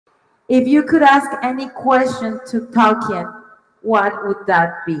If you could ask any question to Tolkien, what would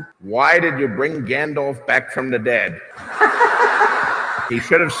that be? Why did you bring Gandalf back from the dead? He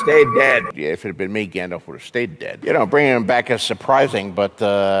should have stayed dead. Yeah, if it had been me, Gandalf would have stayed dead. You know, bringing him back is surprising, but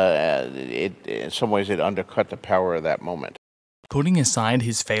in some ways it undercut the power of that moment. Putting aside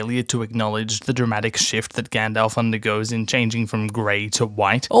his failure to acknowledge the dramatic shift that Gandalf undergoes in changing from grey to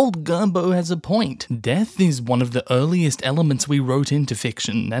white, old Gurmbo has a point. Death is one of the earliest elements we wrote into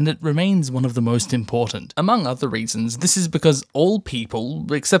fiction, and it remains one of the most important. Among other reasons, this is because all people,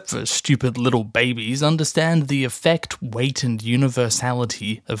 except for stupid little babies, understand the effect, weight, and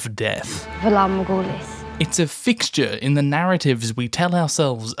universality of death. It's a fixture in the narratives we tell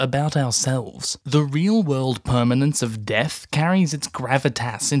ourselves about ourselves. The real-world permanence of death carries its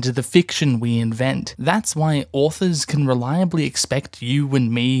gravitas into the fiction we invent. That's why authors can reliably expect you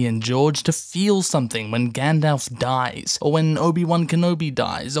and me and George to feel something when Gandalf dies, or when Obi-Wan Kenobi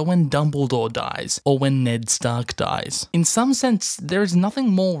dies, or when Dumbledore dies, or when Ned Stark dies. In some sense, there is nothing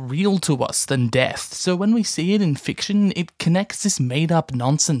more real to us than death, so when we see it in fiction, it connects this made-up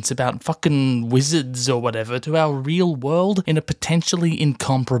nonsense about fucking wizards or whatever to our real world in a potentially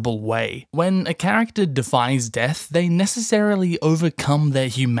incomparable way. When a character defies death, they necessarily overcome their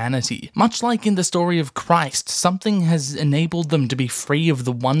humanity. Much like in the story of Christ, something has enabled them to be free of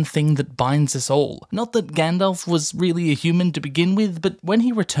the one thing that binds us all. Not that Gandalf was really a human to begin with, but when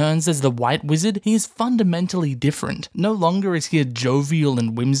he returns as the White Wizard, he is fundamentally different. No longer is he a jovial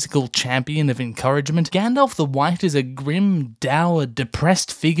and whimsical champion of encouragement. Gandalf the White is a grim, dour,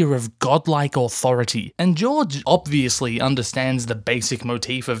 depressed figure of godlike authority. And George obviously understands the basic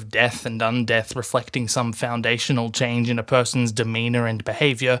motif of death and undeath reflecting some foundational change in a person's demeanor and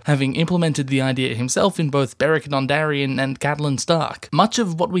behavior, having implemented the idea himself in both Beric Dondarrion and Catelyn Stark. Much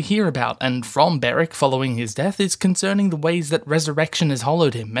of what we hear about and from Beric following his death is concerning the ways that resurrection has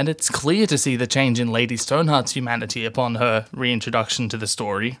hollowed him, and it's clear to see the change in Lady Stoneheart's humanity upon her reintroduction to the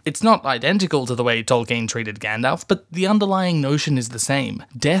story. It's not identical to the way Tolkien treated Gandalf, but the underlying notion is the same.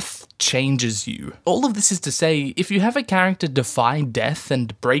 Death changes you. All of this is to say, if you have a character defy death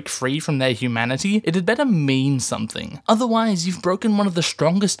and break free from their humanity, it had better mean something. Otherwise, you've broken one of the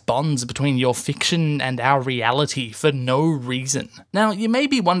strongest bonds between your fiction and our reality for no reason. Now, you may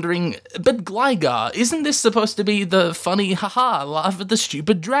be wondering, but Gligar, isn't this supposed to be the funny haha laugh at the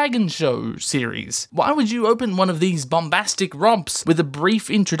stupid dragon show series? Why would you open one of these bombastic romps with a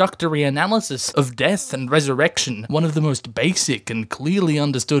brief introductory analysis of death and resurrection, one of the most basic and clearly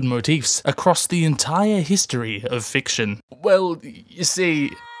understood motifs across the entire history of fiction? Well, you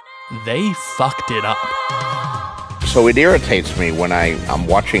see, they fucked it up. So it irritates me when I'm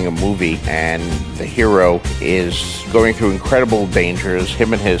watching a movie and the hero is going through incredible dangers,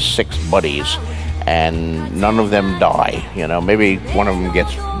 him and his 6 buddies, and none of them die. You know, maybe one of them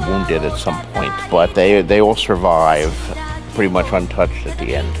gets wounded at some point, but they all survive pretty much untouched at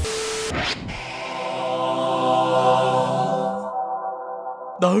the end.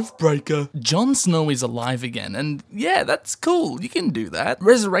 Oathbreaker. Jon Snow is alive again, and yeah, that's cool, you can do that.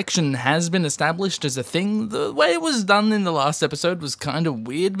 Resurrection has been established as a thing. The way it was done in the last episode was kind of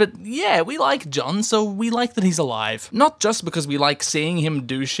weird, but yeah, we like Jon, so we like that he's alive. Not just because we like seeing him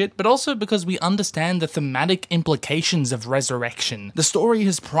do shit, but also because we understand the thematic implications of resurrection. The story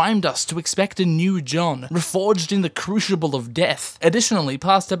has primed us to expect a new Jon, reforged in the crucible of death. Additionally,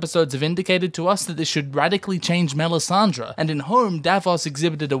 past episodes have indicated to us that this should radically change Melisandre, and in Home, Davos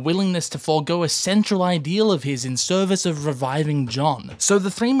exhibited a willingness to forego a central ideal of his in service of reviving Jon. So the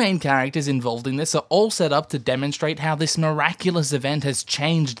 3 main characters involved in this are all set up to demonstrate how this miraculous event has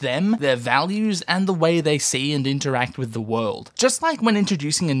changed them, their values, and the way they see and interact with the world. Just like when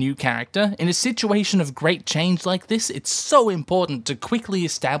introducing a new character, in a situation of great change like this, it's so important to quickly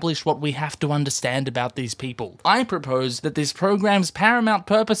establish what we have to understand about these people. I propose that this program's paramount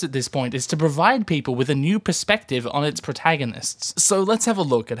purpose at this point is to provide people with a new perspective on its protagonists. So let's have a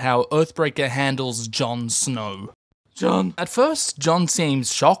look at how Oathbreaker handles Jon Snow. Jon. At first, Jon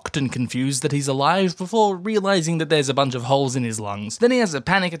seems shocked and confused that he's alive before realizing that there's a bunch of holes in his lungs. Then he has a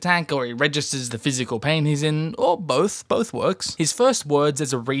panic attack, or he registers the physical pain he's in, or both. Both works. His first words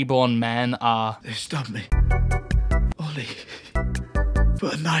as a reborn man are, "They stabbed me. Ollie,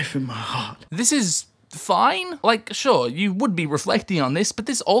 put a knife in my heart." This is fine. Like, sure, you would be reflecting on this, but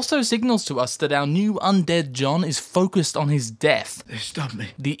this also signals to us that our new undead Jon is focused on his death. They stabbed me.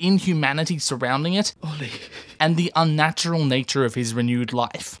 The inhumanity surrounding it, Ollie. and the unnatural nature of his renewed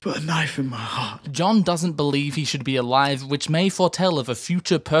life. Put a knife in my heart. Jon doesn't believe he should be alive, which may foretell of a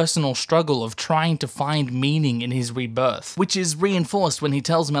future personal struggle of trying to find meaning in his rebirth, which is reinforced when he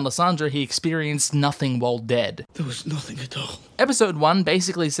tells Melisandre he experienced nothing while dead. There was nothing at all. Episode 1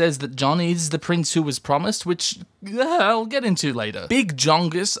 basically says that Jon is the prince who was promised, which I'll get into later. Big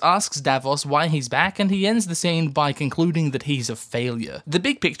Jongus asks Davos why he's back, and he ends the scene by concluding that he's a failure. The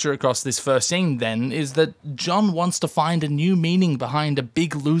big picture across this first scene, then, is that Jon wants to find a new meaning behind a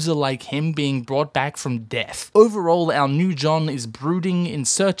big loser like him being brought back from death. Overall, our new Jon is brooding, in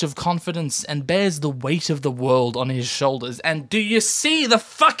search of confidence, and bears the weight of the world on his shoulders. And do you see the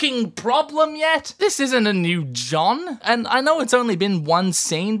fucking problem yet? This isn't a new Jon, and I know it's only been one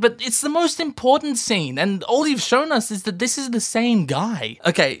scene, but it's the most important scene, and all you've shown us is that this is the same guy.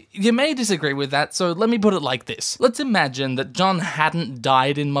 Okay, you may disagree with that, so let me put it like this. Let's imagine that Jon hadn't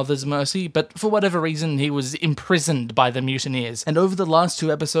died in Mother's Mercy, but for whatever reason he was imprisoned by the mutineers, and over the last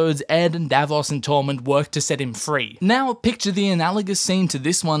 2 episodes, Ed and Davos and Tormund worked to set him free. Now picture the analogous scene to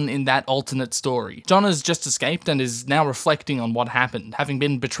this one in that alternate story. Jon has just escaped and is now reflecting on what happened, having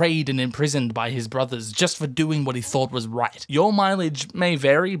been betrayed and imprisoned by his brothers just for doing what he thought was right. Your mileage may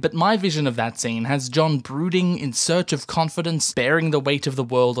vary, but my vision of that scene has Jon brooding in search of confidence, bearing the weight of the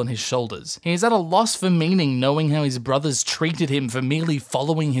world on his shoulders. He is at a loss for meaning, knowing how his brothers treated him for merely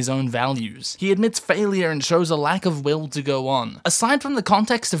following his own values. He admits failure and shows a lack of will to go on. Aside from the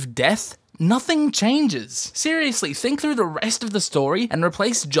context of death, nothing changes. Seriously, think through the rest of the story and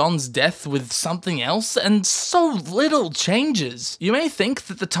replace Jon's death with something else, and so little changes. You may think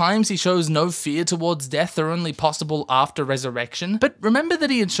that the times he shows no fear towards death are only possible after resurrection, but remember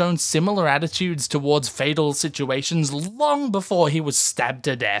that he had shown similar attitudes towards fatal situations long before he was stabbed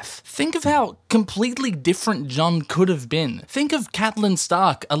to death. Think of how completely different Jon could have been. Think of Catelyn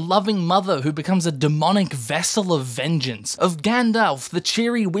Stark, a loving mother who becomes a demonic vessel of vengeance. Of Gandalf, the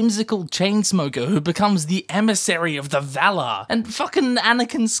cheery, whimsical Chainsmoker who becomes the emissary of the Valar. And fucking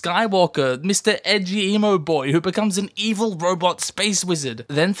Anakin Skywalker, Mr. Edgy Emo Boy who becomes an evil robot space wizard.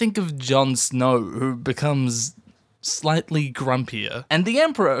 Then think of Jon Snow who becomes slightly grumpier. And the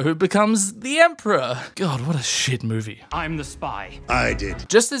Emperor who becomes the Emperor. God, what a shit movie. I'm the spy. I did.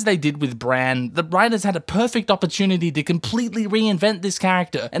 Just as they did with Bran, the writers had a perfect opportunity to completely reinvent this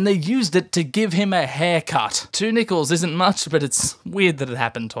character, and they used it to give him a haircut. 2 nickels isn't much, but it's weird that it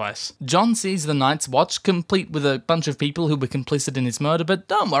happened twice. Jon sees the Night's Watch, complete with a bunch of people who were complicit in his murder, but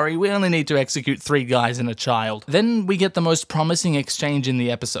don't worry, we only need to execute 3 guys and a child. Then we get the most promising exchange in the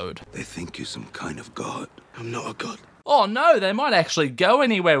episode. They think you're some kind of god. I'm not a god. Oh no, they might actually go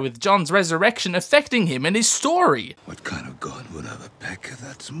anywhere with Jon's resurrection affecting him and his story. What kind of god would have a pecker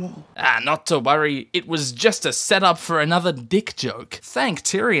that small? Not to worry, it was just a setup for another dick joke. Thank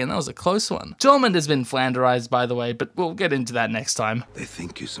Tyrion, that was a close one. Tormund has been flanderized, by the way, but we'll get into that next time. They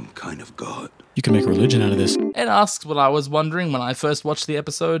think you're some kind of god. You can make a religion out of this. Ed asks what I was wondering when I first watched the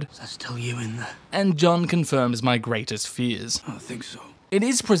episode, Is that still you in there? and Jon confirms my greatest fears. I think so. It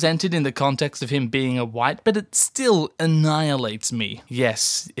is presented in the context of him being a white, but it still annihilates me.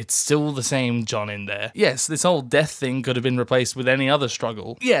 Yes, it's still the same Jon in there. Yes, this whole death thing could have been replaced with any other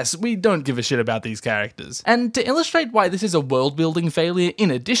struggle. Yes, we don't give a shit about these characters. And to illustrate why this is a world-building failure,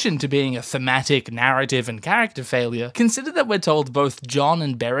 in addition to being a thematic, narrative, and character failure, consider that we're told both Jon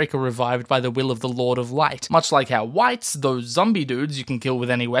and Beric are revived by the will of the Lord of Light, much like how whites, those zombie dudes you can kill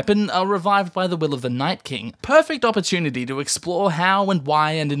with any weapon, are revived by the will of the Night King. Perfect opportunity to explore how and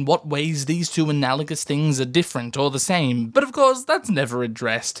why and in what ways these 2 analogous things are different or the same, but of course that's never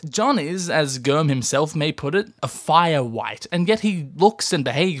addressed. Jon is, as Gurm himself may put it, a fire white, and yet he looks and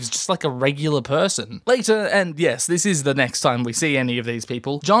behaves just like a regular person. Later, and yes, this is the next time we see any of these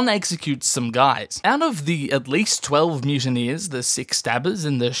people, Jon executes some guys. Out of the at least 12 mutineers, the 6 stabbers,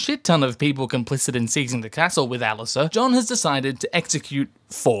 and the shit ton of people complicit in seizing the castle with Alliser, Jon has decided to execute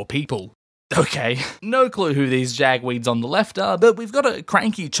 4 people. Okay, no clue who these jagweeds on the left are, but we've got a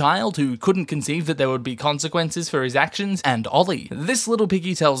cranky child who couldn't conceive that there would be consequences for his actions, and Ollie. This little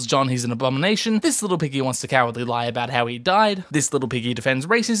piggy tells Jon he's an abomination, this little piggy wants to cowardly lie about how he died, this little piggy defends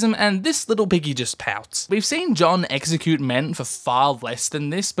racism, and this little piggy just pouts. We've seen Jon execute men for far less than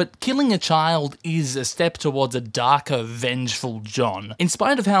this, but killing a child is a step towards a darker, vengeful Jon. In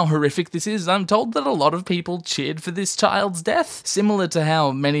spite of how horrific this is, I'm told that a lot of people cheered for this child's death, similar to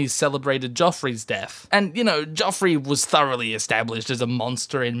how many celebrated Joffrey's death. And, you know, Joffrey was thoroughly established as a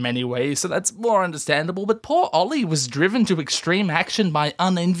monster in many ways, so that's more understandable, but poor Ollie was driven to extreme action by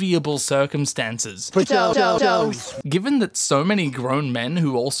unenviable circumstances. Given that so many grown men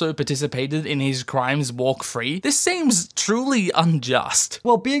who also participated in his crimes walk free, this seems truly unjust.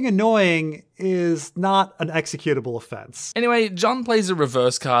 Well, being annoying is not an executable offense. Anyway, Jon plays a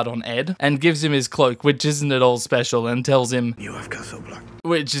reverse card on Ed and gives him his cloak, which isn't at all special, and tells him, You have got so black.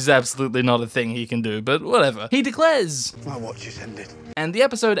 which is absolutely not a thing he can do, but whatever. He declares, My watch is ended. and the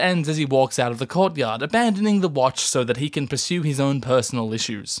episode ends as he walks out of the courtyard, abandoning the watch so that he can pursue his own personal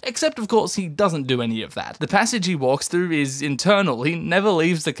issues. Except, of course, he doesn't do any of that. The passage he walks through is internal, he never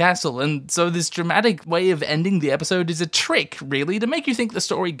leaves the castle, and so this dramatic way of ending the episode is a trick, really, to make you think the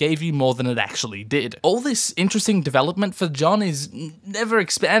story gave you more than it actually did. All this interesting development for Jon is never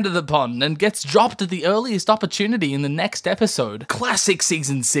expanded upon, and gets dropped at the earliest opportunity in the next episode. Classic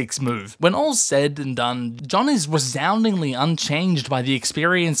Season 6 move. When all's said and done, Jon is resoundingly unchanged by the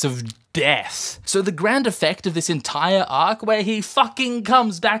experience of death. So the grand effect of this entire arc, where he fucking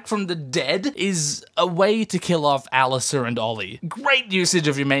comes back from the dead, is a way to kill off Alliser and Ollie. Great usage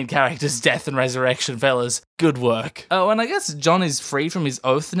of your main character's death and resurrection, fellas. Good work. Oh, and I guess Jon is free from his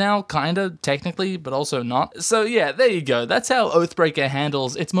oath now, kinda, technically, but also not. So yeah, there you go. That's how Oathbreaker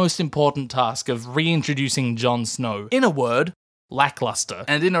handles its most important task of reintroducing Jon Snow. In a word, lackluster.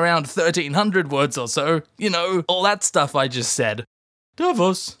 And in around 1300 words or so, you know, all that stuff I just said.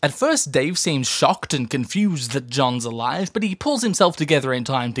 Davos. At first, Dave seems shocked and confused that Jon's alive, but he pulls himself together in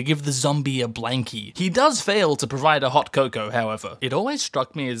time to give the zombie a blankie. He does fail to provide a hot cocoa, however. It always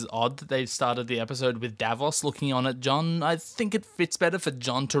struck me as odd that they started the episode with Davos looking on at Jon. I think it fits better for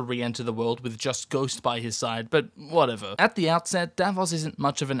Jon to re-enter the world with just Ghost by his side, but whatever. At the outset, Davos isn't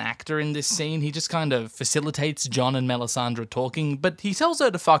much of an actor in this scene. He just kind of facilitates Jon and Melisandre talking, but he tells her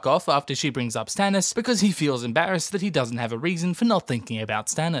to fuck off after she brings up Stannis because he feels embarrassed that he doesn't have a reason for not thinking about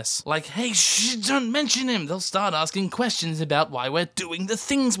Stannis. Like, hey, shh, don't mention him. They'll start asking questions about why we're doing the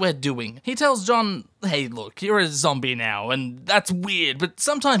things we're doing. He tells Jon, hey, look, you're a zombie now, and that's weird, but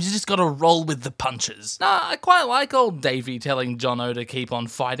sometimes you just gotta roll with the punches. Nah, I quite like old Davy telling Jono to keep on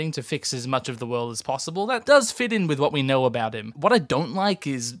fighting to fix as much of the world as possible. That does fit in with what we know about him. What I don't like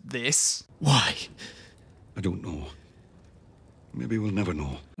is this. Why? I don't know. Maybe we'll never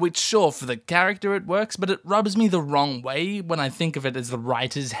know. Which, sure, for the character it works, but it rubs me the wrong way when I think of it as the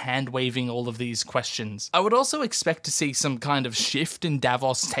writers hand-waving all of these questions. I would also expect to see some kind of shift in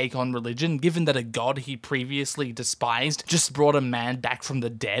Davos' take on religion, given that a god he previously despised just brought a man back from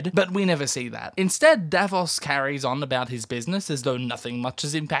the dead, but we never see that. Instead, Davos carries on about his business as though nothing much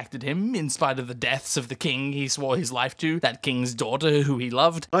has impacted him, in spite of the deaths of the king he swore his life to, that king's daughter who he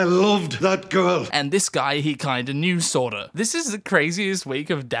loved. I loved that girl. And this guy he kinda knew, sorta. This is the craziest week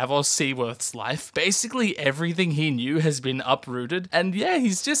of Davos Seaworth's life. Basically everything he knew has been uprooted, and yeah,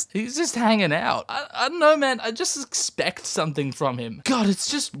 he's just hanging out. I don't know, man, I just expect something from him. God, it's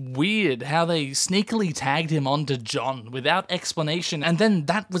just weird how they sneakily tagged him onto Jon without explanation, and then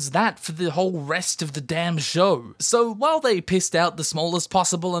that was that for the whole rest of the damn show. So while they pissed out the smallest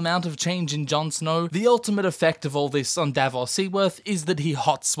possible amount of change in Jon Snow, the ultimate effect of all this on Davos Seaworth is that he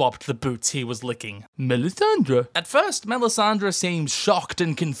hot swapped the boots he was licking. Melisandre. At first, Melisandre seems shocked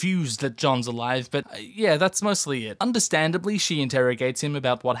and confused that Jon's alive, but yeah, that's mostly it. Understandably, she interrogates him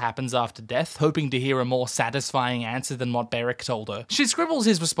about what happens after death, hoping to hear a more satisfying answer than what Beric told her. She scribbles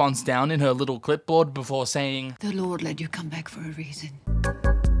his response down in her little clipboard before saying, The Lord let you come back for a reason.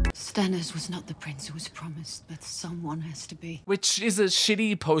 Stannis was not the prince who was promised, but someone has to be. Which is a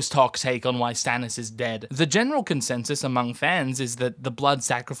shitty post-hoc take on why Stannis is dead. The general consensus among fans is that the blood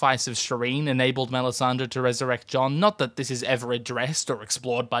sacrifice of Shireen enabled Melisandre to resurrect Jon, not that this is ever addressed or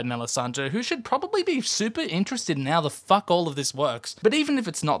explored by Melisandre, who should probably be super interested in how the fuck all of this works. But even if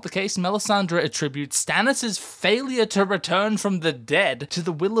it's not the case, Melisandre attributes Stannis' failure to return from the dead to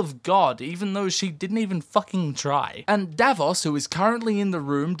the will of God, even though she didn't even fucking try. And Davos, who is currently in the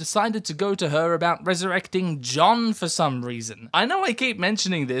room, decided to go to her about resurrecting Jon for some reason. I know I keep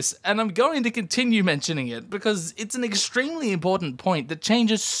mentioning this, and I'm going to continue mentioning it, because it's an extremely important point that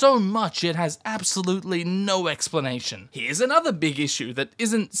changes so much it has absolutely no explanation. Here's another big issue that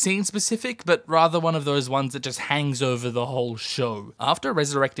isn't scene-specific, but rather one of those ones that just hangs over the whole show. After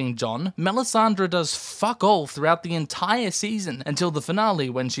resurrecting Jon, Melisandre does fuck all throughout the entire season, until the finale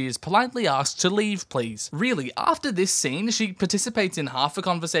when she is politely asked to leave, please. Really, after this scene, she participates in half a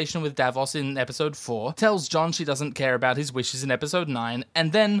conversation conversation with Davos in episode 4, tells Jon she doesn't care about his wishes in episode 9,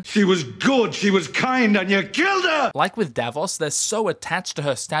 and then... She was good, she was kind, and you killed her! Like with Davos, they're so attached to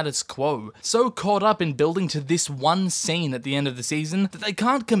her status quo, so caught up in building to this one scene at the end of the season, that they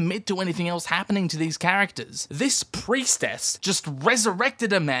can't commit to anything else happening to these characters. This priestess just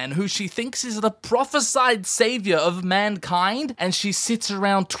resurrected a man who she thinks is the prophesied savior of mankind, and she sits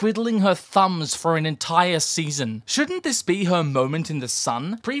around twiddling her thumbs for an entire season. Shouldn't this be her moment in the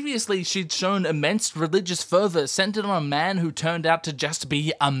sun? Previously, she'd shown immense religious fervor centered on a man who turned out to just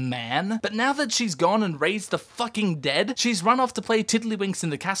be a man. But now that she's gone and raised the fucking dead, she's run off to play Tiddlywinks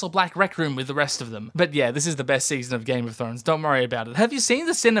in the Castle Black Rec Room with the rest of them. But yeah, this is the best season of Game of Thrones, don't worry about it. Have you seen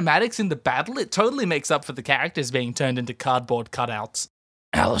the cinematics in the battle? It totally makes up for the characters being turned into cardboard cutouts.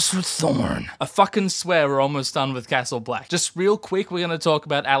 Alliser Thorne. I fucking swear we're almost done with Castle Black. Just real quick, we're going to talk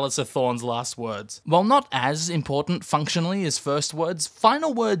about Alliser Thorne's last words. While not as important functionally as first words,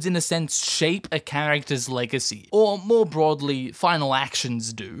 final words in a sense shape a character's legacy, or more broadly, final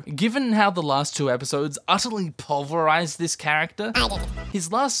actions do. Given how the last 2 episodes utterly pulverized this character,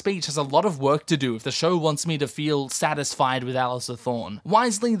 his last speech has a lot of work to do if the show wants me to feel satisfied with Alliser Thorne.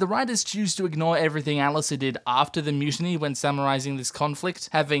 Wisely, the writers choose to ignore everything Alliser did after the mutiny when summarizing this conflict,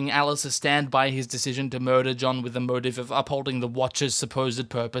 having Alliser stand by his decision to murder Jon with the motive of upholding the Watcher's supposed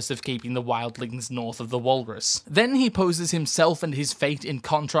purpose of keeping the wildlings north of the Walrus. Then he poses himself and his fate in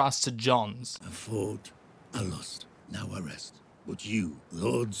contrast to Jon's. I fought, I lost, now I rest. But you,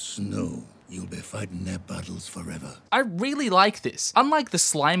 Lord Snow, you'll be fighting their battles forever. I really like this. Unlike the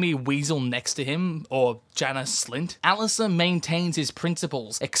slimy weasel next to him, or Janos Slynt, Alliser maintains his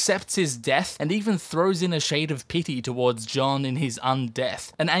principles, accepts his death, and even throws in a shade of pity towards Jon in his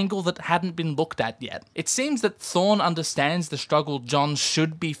undeath, an angle that hadn't been looked at yet. It seems that Thorne understands the struggle Jon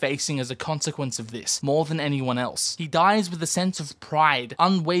should be facing as a consequence of this, more than anyone else. He dies with a sense of pride,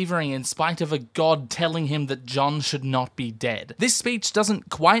 unwavering in spite of a god telling him that Jon should not be dead. This speech doesn't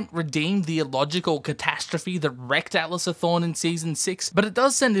quite redeem the illogical catastrophe that wrecked Alliser Thorne in Season 6, but it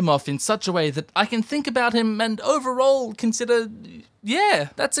does send him off in such a way that I can think about him and overall consider, yeah,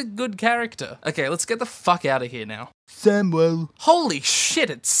 that's a good character. Okay, let's get the fuck out of here now. Samwell. Holy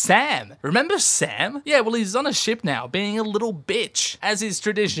shit, it's Sam. Remember Sam? Yeah, well, he's on a ship now, being a little bitch, as is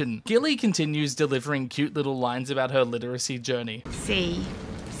tradition. Gilly continues delivering cute little lines about her literacy journey. See.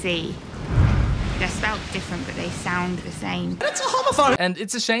 They're spelled different, but they sound the same. It's a homophone! And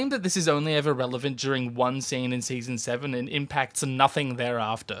it's a shame that this is only ever relevant during one scene in Season 7 and impacts nothing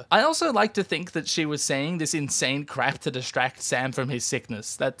thereafter. I also like to think that she was saying this insane crap to distract Sam from his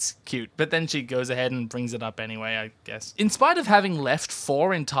sickness. That's cute. But then she goes ahead and brings it up anyway, I guess. In spite of having left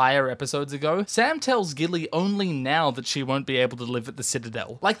 4 entire episodes ago, Sam tells Gilly only now that she won't be able to live at the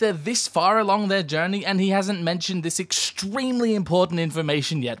Citadel. Like they're this far along their journey and he hasn't mentioned this extremely important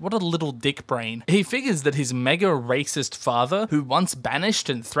information yet. What a little dick brain. He figures that his mega racist father, who once banished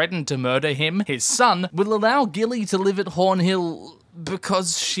and threatened to murder him, his son, will allow Gilly to live at Hornhill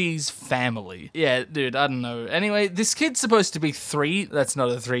because she's family. Yeah, dude, I don't know. Anyway, this kid's supposed to be 3. That's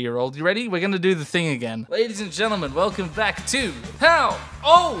not a 3-year-old. You ready? We're gonna do the thing again. Ladies and gentlemen, welcome back to How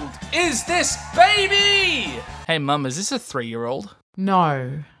Old Is This Baby? Hey, Mum, is this a 3-year-old?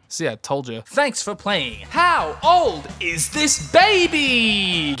 No. See, I told you. Thanks for playing. How old is this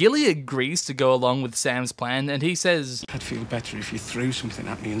baby? Gilly agrees to go along with Sam's plan, and he says, I'd feel better if you threw something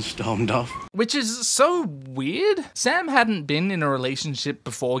at me and stormed off. Which is so weird. Sam hadn't been in a relationship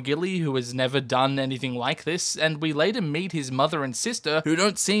before Gilly, who has never done anything like this, and we later meet his mother and sister, who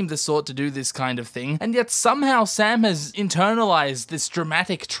don't seem the sort to do this kind of thing, and yet somehow Sam has internalized this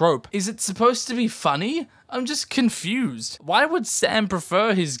dramatic trope. Is it supposed to be funny? I'm just confused. Why would Sam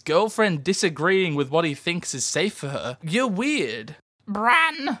prefer his girlfriend disagreeing with what he thinks is safe for her? You're weird.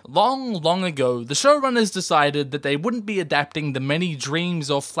 Bran! Long ago, the showrunners decided that they wouldn't be adapting the many dreams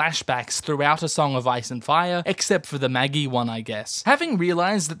or flashbacks throughout A Song of Ice and Fire, except for the Maggie one, I guess. Having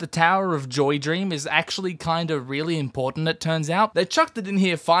realized that the Tower of Joy dream is actually kinda really important, it turns out, they chucked it in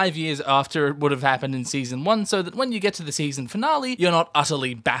here 5 years after it would have happened in Season 1, so that when you get to the season finale, you're not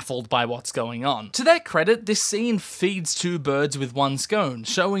utterly baffled by what's going on. To their credit, this scene feeds 2 birds with 1 scone,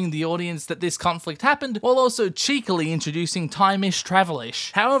 showing the audience that this conflict happened, while also cheekily introducing time-ish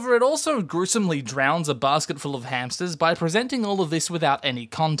travel-ish. However, it also gruesomely drowns a basket full of hamsters by presenting all of this without any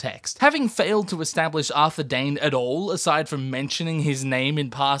context. Having failed to establish Arthur Dayne at all, aside from mentioning his name in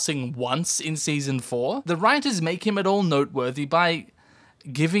passing once in Season 4, the writers make him at all noteworthy by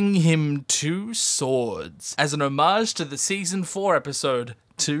giving him 2 swords, as an homage to the Season 4 episode,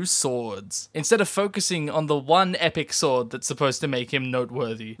 2 swords, instead of focusing on the one epic sword that's supposed to make him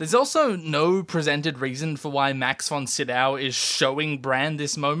noteworthy. There's also no presented reason for why Max von Sydow is showing Bran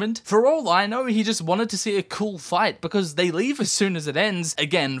this moment. For all I know, he just wanted to see a cool fight because they leave as soon as it ends,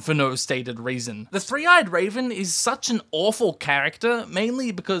 again for no stated reason. The Three-Eyed Raven is such an awful character,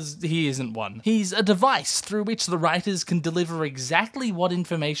 mainly because he isn't one. He's a device through which the writers can deliver exactly what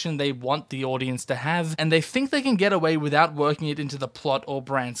information they want the audience to have, and they think they can get away without working it into the plot or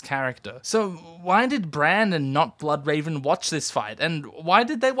Bran's character. So why did Bran and not Bloodraven watch this fight? And why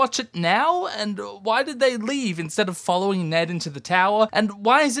did they watch it now? And why did they leave instead of following Ned into the tower? And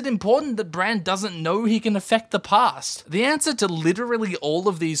why is it important that Bran doesn't know he can affect the past? The answer to literally all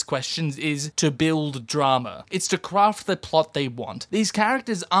of these questions is to build drama. It's to craft the plot they want. These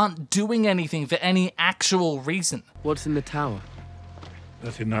characters aren't doing anything for any actual reason. What's in the tower?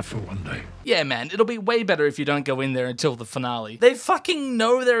 That's enough for one day. Yeah, man, it'll be way better if you don't go in there until the finale. They fucking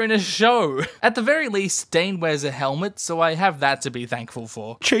know they're in a show. At the very least, Dane wears a helmet, so I have that to be thankful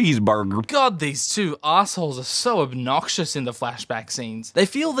for. Cheeseburger. God, these two assholes are so obnoxious in the flashback scenes. They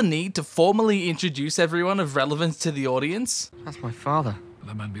feel the need to formally introduce everyone of relevance to the audience. That's my father.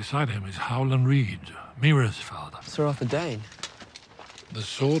 The man beside him is Howland Reed, Mira's father. Sir Arthur Dane. The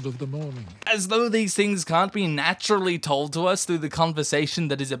Sword of the Morning. As though these things can't be naturally told to us through the conversation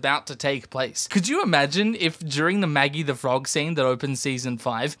that is about to take place. Could you imagine if during the Maggie the Frog scene that opens season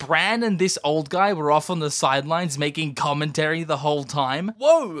 5, Bran and this old guy were off on the sidelines making commentary the whole time?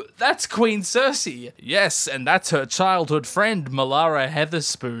 Whoa, that's Queen Cersei. Yes, and that's her childhood friend, Melara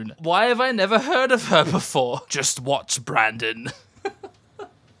Heatherspoon. Why have I never heard of her before? Just watch, Brandon.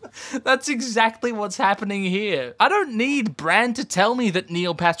 That's exactly what's happening here. I don't need Bran to tell me that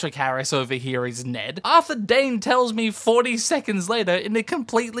Neil Patrick Harris over here is Ned. Arthur Dane tells me 40 seconds later in a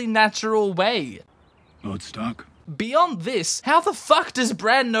completely natural way. Lord Stark. Beyond this, how the fuck does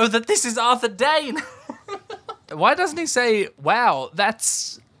Bran know that this is Arthur Dane? Why doesn't he say, wow,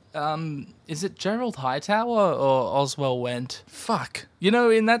 that's... is it Gerald Hightower or Oswell Went? Fuck. You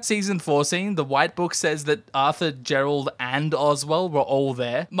know, in that season 4 scene, the White Book says that Arthur, Gerald, and Oswell were all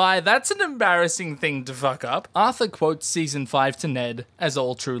there. My, that's an embarrassing thing to fuck up. Arthur quotes season 5 to Ned, as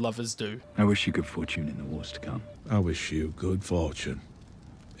all true lovers do. I wish you good fortune in the wars to come. I wish you good fortune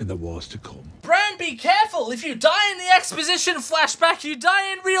in the wars to come. Bran, be careful! If you die in the exposition flashback, you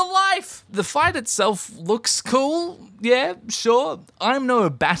die in real life! The fight itself looks cool. Yeah, sure. I'm no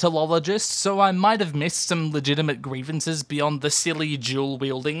battleologist, so I might have missed some legitimate grievances beyond the silly dual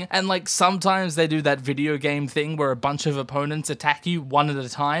wielding. And like, sometimes they do that video game thing where a bunch of opponents attack you one at a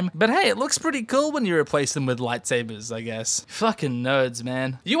time. But hey, it looks pretty cool when you replace them with lightsabers, I guess. Fucking nerds,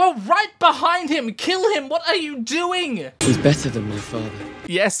 man. You are right behind him! Kill him! What are you doing? He's better than my father.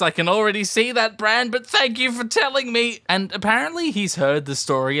 Yes, I can already see that, Bran, but thank you for telling me. And apparently he's heard the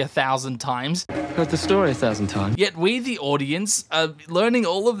story 1,000 times. Heard the story 1,000 times. Yet we, the audience, are learning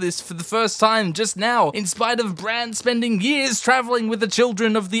all of this for the first time just now, in spite of Bran spending years traveling with the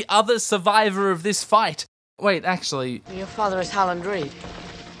children of the other survivor of this fight. Wait, actually... Your father is Howland Reed.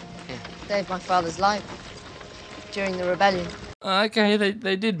 Yeah. Saved my father's life during the rebellion. Okay,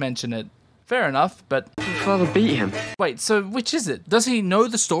 they did mention it. Fair enough, but... Your father beat him. Wait, so which is it? Does he know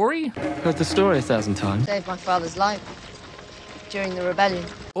the story? Heard the story 1,000 times. Saved my father's life during the rebellion.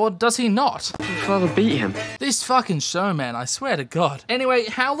 Or does he not? Your father beat him. This fucking show, man, I swear to God. Anyway,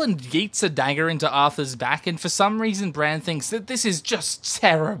 Howland yeets a dagger into Arthur's back, and for some reason Bran thinks that this is just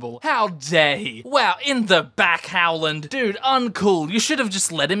terrible. How dare he? Wow, in the back, Howland. Dude, uncool. You should have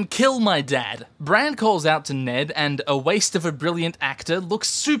just let him kill my dad. Bran calls out to Ned, and a waste of a brilliant actor looks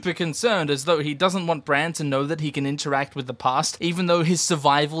super concerned, as though he doesn't want Bran to know that he can interact with the past, even though his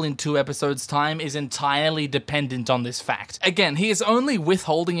survival in 2 episodes' time is entirely dependent on this fact. Again, he is only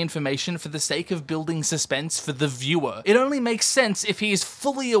withholding information for the sake of building suspense for the viewer. It only makes sense if he is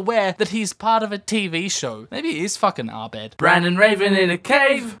fully aware that he's part of a TV show. Maybe he is fucking Arbed. Bran and Raven in a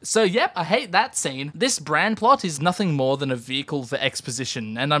cave! So yep, I hate that scene. This Bran plot is nothing more than a vehicle for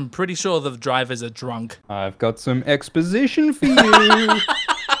exposition, and I'm pretty sure the drivers are drunk. I've got some exposition for you.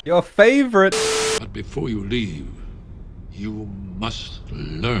 Your favorite. But before you leave, you must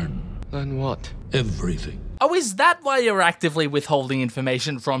learn. Learn what? Everything. Oh, is that why you're actively withholding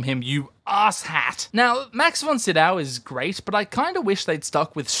information from him, you asshat? Now, Max von Sydow is great, but I kinda wish they'd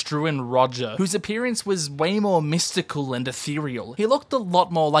stuck with Struan Roger, whose appearance was way more mystical and ethereal. He looked a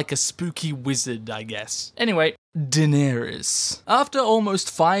lot more like a spooky wizard, I guess. Anyway, Daenerys. After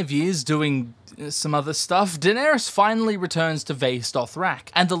almost 5 years doing some other stuff, Daenerys finally returns to Vaes Dothrak,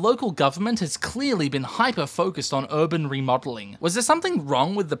 and the local government has clearly been hyper-focused on urban remodeling. Was there something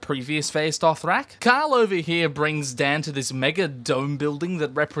wrong with the previous Vaes Dothrak? Carl over here brings Dan to this mega dome building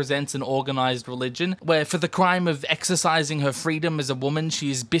that represents an organized religion, where for the crime of exercising her freedom as a woman, she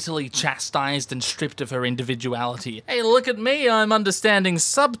is bitterly chastised and stripped of her individuality. Hey, look at me, I'm understanding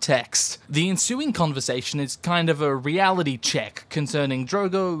subtext. The ensuing conversation is kind of a reality check concerning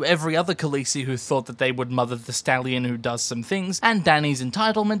Drogo, every other Khaleesi who thought that they would mother the stallion who does some things, and Dany's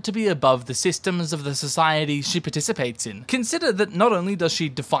entitlement to be above the systems of the society she participates in. Consider that not only does she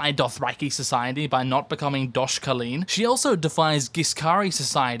defy Dothraki society by not becoming Dosh Khaleen, she also defies Giscari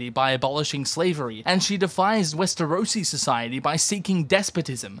society by abolishing slavery, and she defies Westerosi society by seeking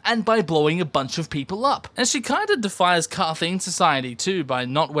despotism, and by blowing a bunch of people up. And she kinda defies Carthene society too by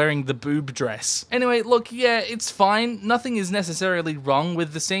not wearing the boob dress. Anyway, look, yeah, it's fine, nothing is necessarily wrong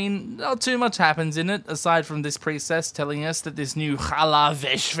with the scene, not too much happens in it, aside from this priestess telling us that this new Chala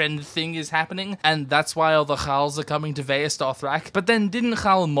Veshven thing is happening, and that's why all the Khals are coming to Vaes Dothrak. But then didn't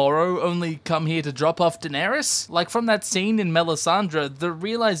Khal Moro only come here to drop off Daenerys? Like from that scene in Melisandre, the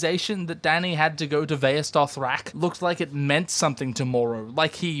realization that Dany had to go to Vaes Dothrak looked like it meant something to Moro,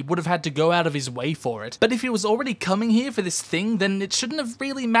 like he would have had to go out of his way for it. But if he was already coming here for this thing, then it shouldn't have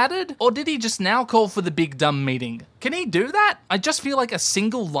really mattered? Or did he just now call for the big dumb meeting? Can he do that? I just feel like a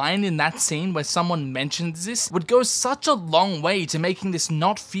single line in that scene where someone mentions this would go such a long way to making this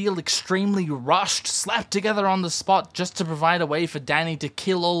not feel extremely rushed, slapped together on the spot just to provide a way for Dany to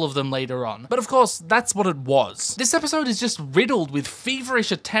kill all of them later on. But of course, that's what it was. This episode is just riddled with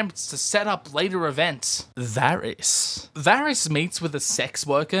feverish attempts to set up later events. Varys meets with a sex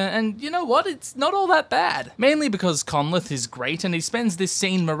worker, and you know what? It's not all that bad. Mainly because Conleth is great, and he spends this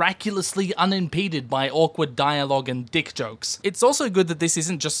scene miraculously unimpeded by awkward dialogue and dick jokes. It's also good that this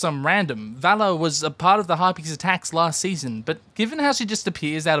isn't just some random. Vala was a part of the Harpies' attacks last season, but given how she just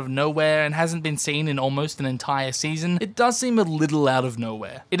appears out of nowhere and hasn't been seen in almost an entire season, it does seem a little out of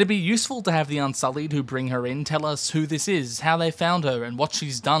nowhere. It'd be useful to have the Unsullied who bring her in tell us who this is, how they found her, and what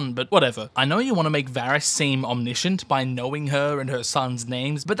she's done, but whatever. I know you want to make Varys seem omniscient by knowing her and her son's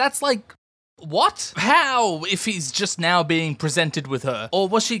names, but that's like, what? How, if he's just now being presented with her? Or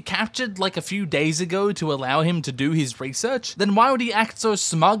was she captured like a few days ago to allow him to do his research? Then why would he act so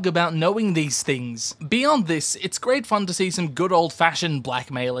smug about knowing these things? Beyond this, it's great fun to see some good old-fashioned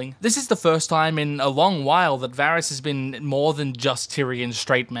blackmailing. This is the first time in a long while that Varys has been more than just Tyrion's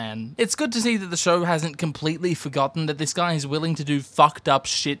straight man. It's good to see that the show hasn't completely forgotten that this guy is willing to do fucked up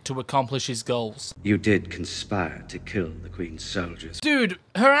shit to accomplish his goals. You did conspire to kill the Queen's soldiers. Dude,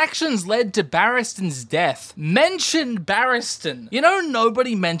 her actions led to Barristan's death. Mention Barristan. You know,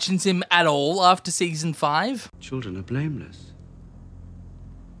 nobody mentions him at all after season 5. Children are blameless.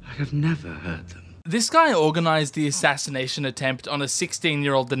 I have never heard them. This guy organized the assassination attempt on a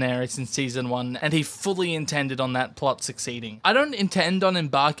 16-year-old Daenerys in season 1, and he fully intended on that plot succeeding. I don't intend on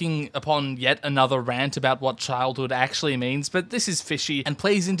embarking upon yet another rant about what childhood actually means, but this is fishy and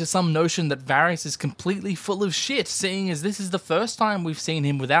plays into some notion that Varys is completely full of shit, seeing as this is the first time we've seen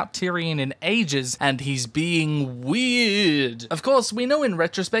him without Tyrion in ages, and he's being weird. Of course, we know in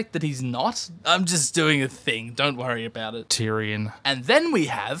retrospect that he's not. I'm just doing a thing, don't worry about it. Tyrion. And then we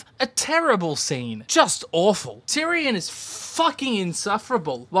have a terrible scene. Just awful. Tyrion is fucking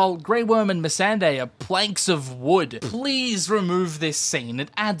insufferable, while Grey Worm and Melisandre are planks of wood. Please remove this scene.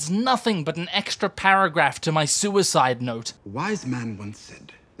 It adds nothing but an extra paragraph to my suicide note. A wise man once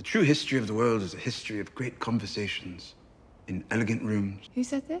said, the true history of the world is a history of great conversations in elegant rooms. Who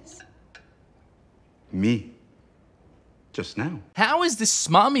said this? Me. Just now. How is this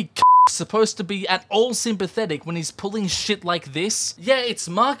smarmy supposed to be at all sympathetic when he's pulling shit like this? Yeah, it's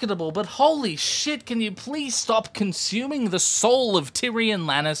marketable, but holy shit, can you please stop consuming the soul of Tyrion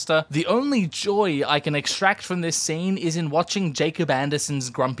Lannister? The only joy I can extract from this scene is in watching Jacob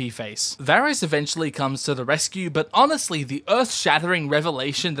Anderson's grumpy face. Varys eventually comes to the rescue, but honestly, the earth-shattering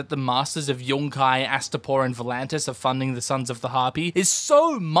revelation that the masters of Yunkai, Astapor, and Volantis are funding the Sons of the Harpy is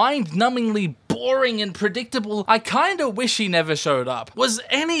so mind-numbingly boring and predictable, I kinda wish he never showed up. Was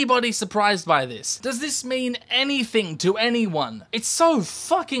anybody surprised by this? Does this mean anything to anyone? It's so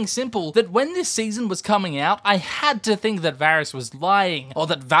fucking simple that when this season was coming out, I had to think that Varys was lying, or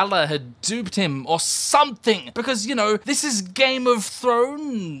that Vala had duped him, or something, because, you know, this is Game of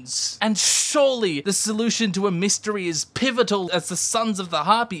Thrones. And surely the solution to a mystery as pivotal as the Sons of the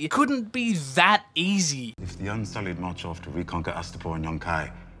Harpy couldn't be that easy. If the Unsullied march off to reconquer Astapor and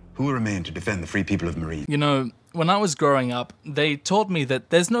Yunkai, who will remain to defend the free people of Marine? You know, When I was growing up, they taught me that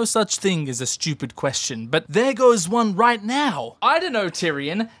there's no such thing as a stupid question, but there goes one right now. I don't know,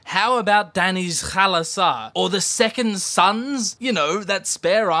 Tyrion, how about Dany's Khalasar? Or the Second Sons? You know, that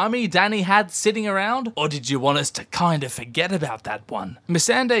spare army Dany had sitting around? Or did you want us to kind of forget about that one?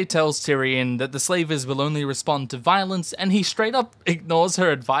 Melisandre tells Tyrion that the slavers will only respond to violence, and he straight up ignores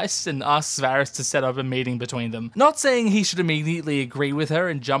her advice and asks Varys to set up a meeting between them. Not saying he should immediately agree with her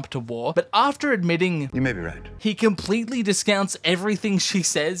and jump to war, but after admitting you may be right, he completely discounts everything she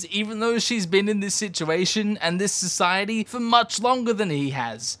says, even though she's been in this situation and this society for much longer than he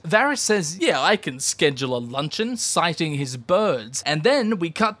has. Varys says, yeah, I can schedule a luncheon, citing his birds, and then we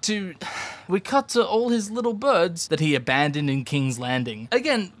cut to all his little birds that he abandoned in King's Landing.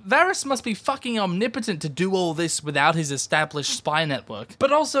 Again, Varys must be fucking omnipotent to do all this without his established spy network.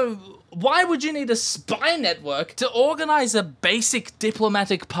 But also, why would you need a spy network to organize a basic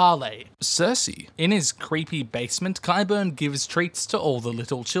diplomatic parley? Cersei. In his creepy basement, Qyburn gives treats to all the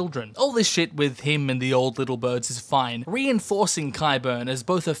little children. All this shit with him and the old little birds is fine, reinforcing Qyburn as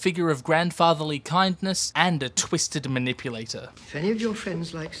both a figure of grandfatherly kindness and a twisted manipulator. If any of your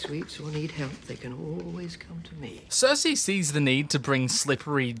friends like sweets or need help, they can always come to me. Cersei sees the need to bring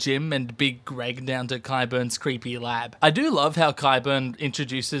Slippery Jim and Big Greg down to Qyburn's creepy lab. I do love how Qyburn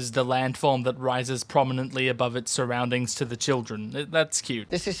introduces the landform that rises prominently above its surroundings to the children. That's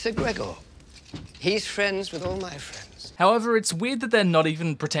cute. This is Sir Gregor. He's friends with all my friends. However, it's weird that they're not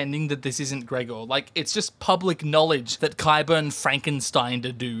even pretending that this isn't Gregor. Like, it's just public knowledge that Qyburn Frankensteined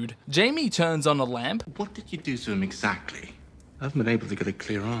a dude. Jaime turns on a lamp. What did you do to him exactly? I haven't been able to get a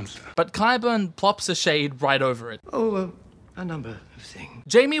clear answer. But Qyburn plops a shade right over it. Oh, a number of things.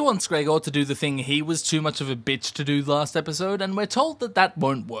 Jaime wants Gregor to do the thing he was too much of a bitch to do last episode, and we're told that that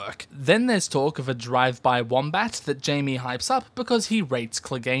won't work. Then there's talk of a drive-by wombat that Jaime hypes up because he rates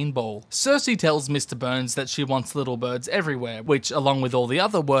Clegane Bowl. Cersei tells Mr. Burns that she wants little birds everywhere, which, along with all the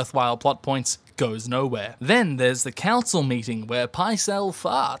other worthwhile plot points, goes nowhere. Then there's the council meeting where Pycelle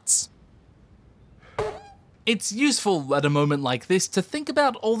farts. It's useful at a moment like this to think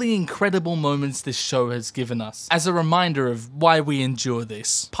about all the incredible moments this show has given us, as a reminder of why we endure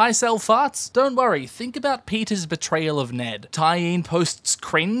this. Pycelle farts? Don't worry, think about Peter's betrayal of Ned. Tyene posts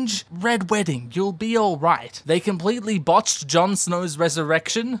cringe? Red Wedding, you'll be alright. They completely botched Jon Snow's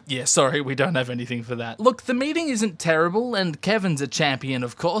resurrection? Yeah, sorry, we don't have anything for that. Look, the meeting isn't terrible, and Kevin's a champion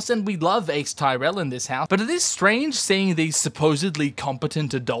of course, and we love Ace Tyrell in this house, but it is strange seeing these supposedly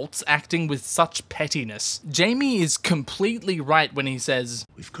competent adults acting with such pettiness. Jaime is completely right when he says,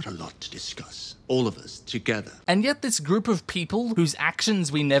 we've got a lot to discuss, all of us together. And yet this group of people, whose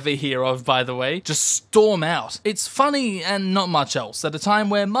actions we never hear of by the way, just storm out. It's funny and not much else, at a time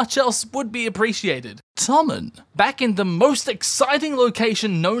where much else would be appreciated. Tommen. Back in the most exciting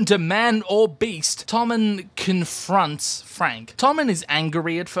location known to man or beast, Tommen confronts Frank. Tommen is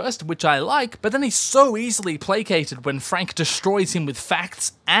angry at first, which I like, but then he's so easily placated when Frank destroys him with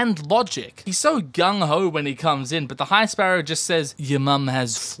facts and logic. He's so gung-ho when he comes in, but the High Sparrow just says, your mum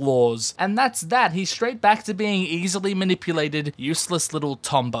has flaws. And that's that. He's straight back to being easily manipulated, useless little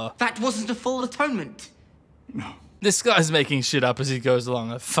tomba. That wasn't a full atonement. No. This guy's making shit up as he goes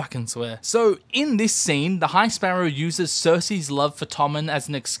along, I fucking swear. So, in this scene, the High Sparrow uses Cersei's love for Tommen as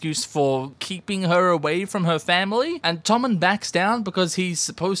an excuse for keeping her away from her family, and Tommen backs down because he's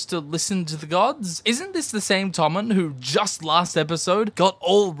supposed to listen to the gods? Isn't this the same Tommen who just last episode got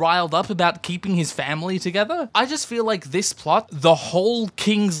all riled up about keeping his family together? I just feel like this plot, the whole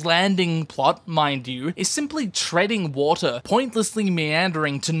King's Landing plot, mind you, is simply treading water, pointlessly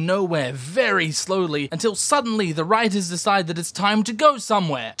meandering to nowhere very slowly until suddenly the writers decide that it's time to go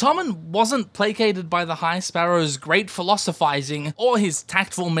somewhere. Tommen wasn't placated by the High Sparrow's great philosophizing or his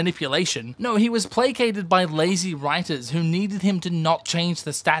tactful manipulation. No, he was placated by lazy writers who needed him to not change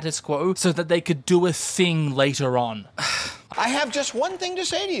the status quo so that they could do a thing later on. I have just one thing to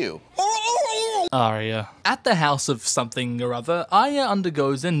say to you. Arya. At the house of something or other, Arya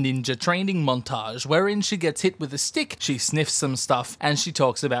undergoes a ninja training montage wherein she gets hit with a stick, she sniffs some stuff, and she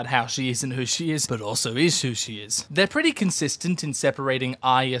talks about how she isn't who she is, but also is who she is. They're pretty consistent in separating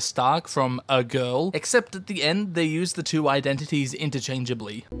Arya Stark from a girl, except at the end they use the two identities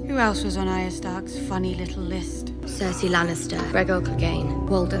interchangeably. Who else was on Arya Stark's funny little list? Cersei Lannister, Gregor Clegane,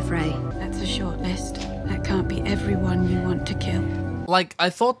 Walder Frey. That's a short list. That can't be everyone you want to kill. Like, I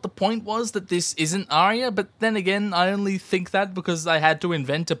thought the point was that this isn't Arya, but then again, I only think that because I had to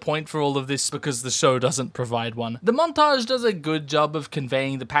invent a point for all of this because the show doesn't provide one. The montage does a good job of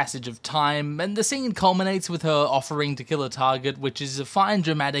conveying the passage of time, and the scene culminates with her offering to kill a target, which is a fine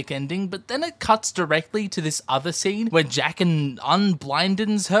dramatic ending, but then it cuts directly to this other scene where Jaqen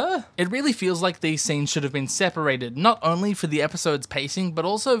unblindens her. It really feels like these scenes should have been separated, not only for the episode's pacing, but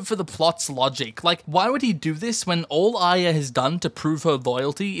also for the plot's logic. Like, why would he do this when all Arya has done to prove her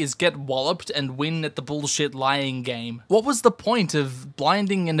loyalty is get walloped and win at the bullshit lying game? What was the point of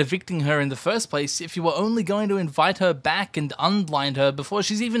blinding and evicting her in the first place if you were only going to invite her back and unblind her before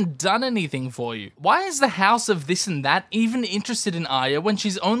she's even done anything for you? Why is the House of this and that even interested in Arya when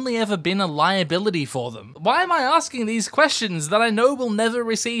she's only ever been a liability for them? Why am I asking these questions that I know will never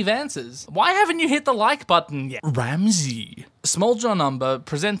receive answers? Why haven't you hit the like button yet? Ramsay. Small John Umber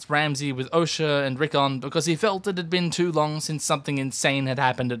presents Ramsay with Osha and Rickon because he felt it had been too long since something insane had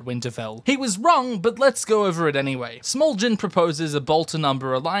happened at Winterfell. He was wrong, but let's go over it anyway. Small John proposes a Bolton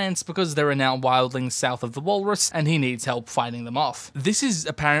Umber alliance because there are now wildlings south of the Walrus and he needs help fighting them off. This is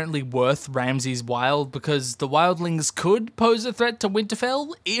apparently worth Ramsay's while because the wildlings could pose a threat to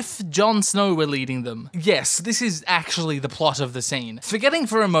Winterfell if Jon Snow were leading them. Yes, this is actually the plot of the scene. Forgetting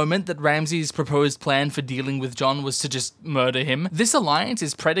for a moment that Ramsay's proposed plan for dealing with Jon was to just murder him, this alliance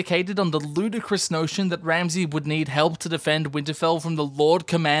is predicated on the ludicrous notion that Ramsay would need help to defend Winterfell from the Lord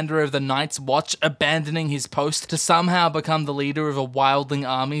Commander of the Night's Watch abandoning his post to somehow become the leader of a wildling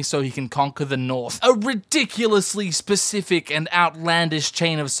army so he can conquer the North. A ridiculously specific and outlandish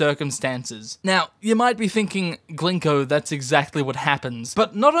chain of circumstances. Now, you might be thinking, Glinko, that's exactly what happens.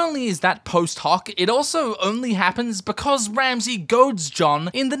 But not only is that post hoc, it also only happens because Ramsay goads Jon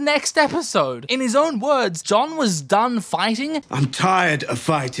in the next episode. In his own words, Jon was done fighting. I'm tired of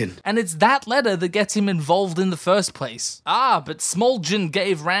fighting. And it's that letter that gets him involved in the first place. Ah, but Small John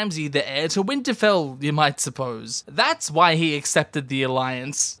gave Ramsay the heir to Winterfell, you might suppose. That's why he accepted the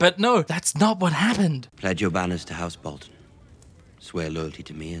alliance. But no, that's not what happened. Pledge your banners to House Bolton. Swear loyalty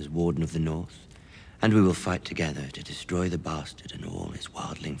to me as Warden of the North, and we will fight together to destroy the bastard and all his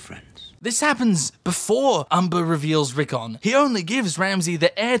wildling friends. This happens before Umber reveals Rickon. He only gives Ramsay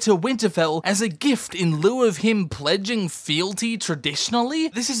the heir to Winterfell as a gift in lieu of him pledging fealty traditionally.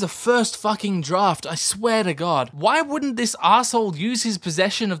 This is a first fucking draft, I swear to God. Why wouldn't this asshole use his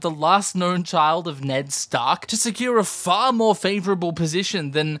possession of the last known child of Ned Stark to secure a far more favorable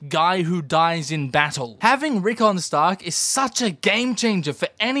position than guy who dies in battle? Having Rickon Stark is such a game changer for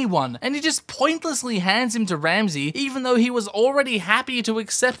anyone, and he just pointlessly hands him to Ramsay even though he was already happy to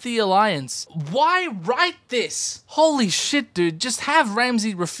accept the alliance. Why write this? Holy shit, dude, just have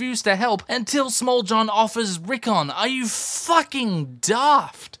Ramsay refuse to help until Small John offers Rickon. Are you fucking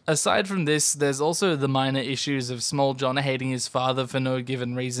daft? Aside from this, there's also the minor issues of Small John hating his father for no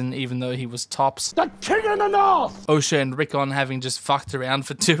given reason, even though he was tops. The king of the north! Osha and Rickon having just fucked around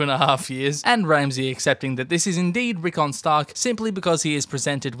for 2.5 years, and Ramsay accepting that this is indeed Rickon Stark simply because he is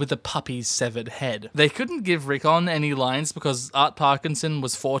presented with a puppy's severed head. They couldn't give Rickon any lines because Art Parkinson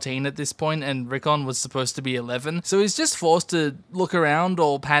was 14 at this point and Rickon was supposed to be 11, so he's just forced to look around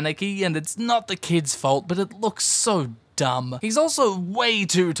all panicky, and it's not the kid's fault, but it looks so dumb. He's also way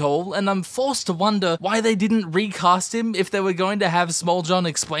too tall, and I'm forced to wonder why they didn't recast him if they were going to have Small John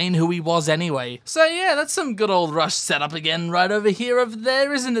explain who he was anyway. So yeah, that's some good old Rush setup again right over here, over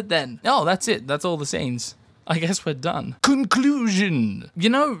there, isn't it then? Oh, that's it. That's all the scenes. I guess we're done. Conclusion. You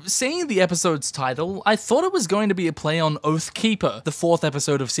know, seeing the episode's title, I thought it was going to be a play on Oathkeeper, the 4th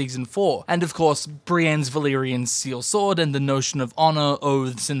episode of season 4, and of course, Brienne's Valyrian steel sword and the notion of honor,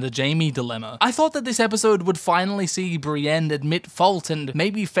 oaths, and the Jaime dilemma. I thought that this episode would finally see Brienne admit fault and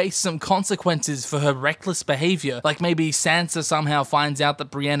maybe face some consequences for her reckless behavior, like maybe Sansa somehow finds out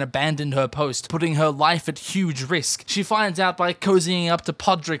that Brienne abandoned her post, putting her life at huge risk. She finds out by cozying up to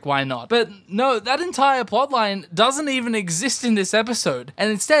Podrick, why not? But no, that entire plotline doesn't even exist in this episode, and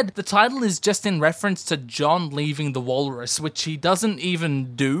instead the title is just in reference to Jon leaving the Walrus, which he doesn't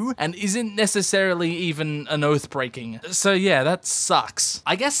even do and isn't necessarily even an oath breaking. So yeah, that sucks.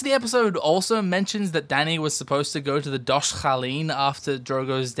 I guess the episode also mentions that Dany was supposed to go to the Dosh Khaleen after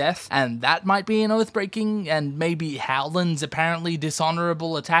Drogo's death, and that might be an oath breaking, and maybe Howland's apparently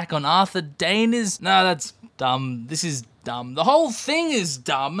dishonorable attack on Arthur Dayne is... No, that's dumb. This is dumb. The whole thing is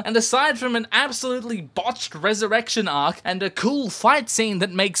dumb, and aside from an absolutely botched resurrection arc and a cool fight scene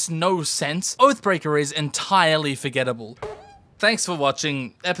that makes no sense, Oathbreaker is entirely forgettable. Thanks for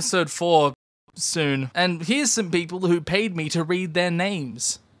watching. Episode 4 soon. And here's some people who paid me to read their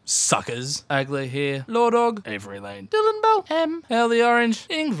names. suckers. Aglahir, Lordog, Avery Lane, Dylan Bell, HailTheOrange,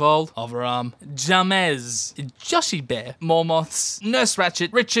 Ingvald, Hoverarm, Jamez, joshie-bear, moremoths, Nurse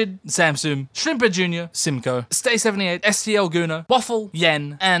Ratchet, Richard, Samsoom, Shrimp3r JR, Simcoe, Stay78, STL Gooner, Waffl,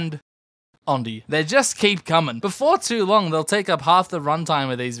 Yenn, and Ondy. They just keep coming. Before too long, they'll take up half the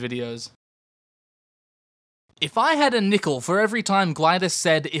runtime of these videos. If I had a nickel for every time Glidus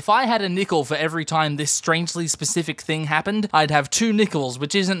said, if I had a nickel for every time this strangely specific thing happened, I'd have 2 nickels,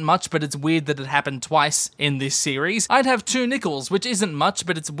 which isn't much, but it's weird that it happened twice in this series. I'd have 2 nickels, which isn't much,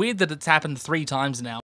 but it's weird that it's happened 3 times now.